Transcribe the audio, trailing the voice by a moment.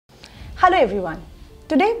Hello everyone.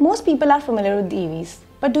 Today most people are familiar with EVs.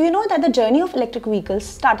 But do you know that the journey of electric vehicles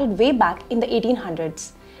started way back in the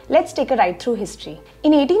 1800s? Let's take a ride through history.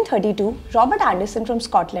 In 1832, Robert Anderson from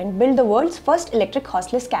Scotland built the world's first electric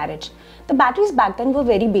horseless carriage. The batteries back then were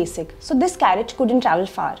very basic, so this carriage couldn't travel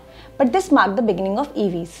far. But this marked the beginning of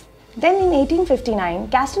EVs. Then in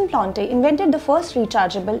 1859, Gaston Plante invented the first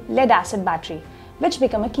rechargeable lead-acid battery, which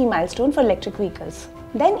became a key milestone for electric vehicles.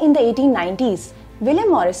 Then in the 1890s,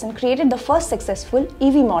 William Morrison created the first successful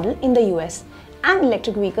EV model in the US, and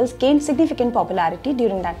electric vehicles gained significant popularity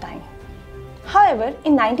during that time. However,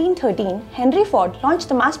 in 1913, Henry Ford launched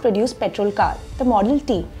the mass-produced petrol car, the Model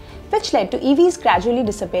T, which led to EVs gradually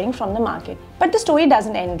disappearing from the market. But the story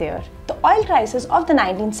doesn't end there. The oil crisis of the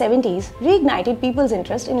 1970s reignited people's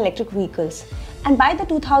interest in electric vehicles, and by the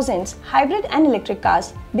 2000s, hybrid and electric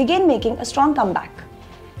cars began making a strong comeback.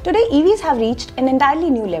 Today, EVs have reached an entirely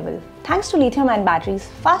new level, thanks to lithium-ion batteries,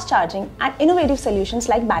 fast charging, and innovative solutions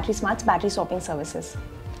like Battery Smart's battery swapping services.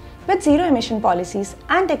 With zero-emission policies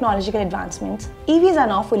and technological advancements, EVs are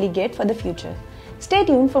now fully geared for the future. Stay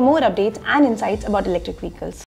tuned for more updates and insights about electric vehicles.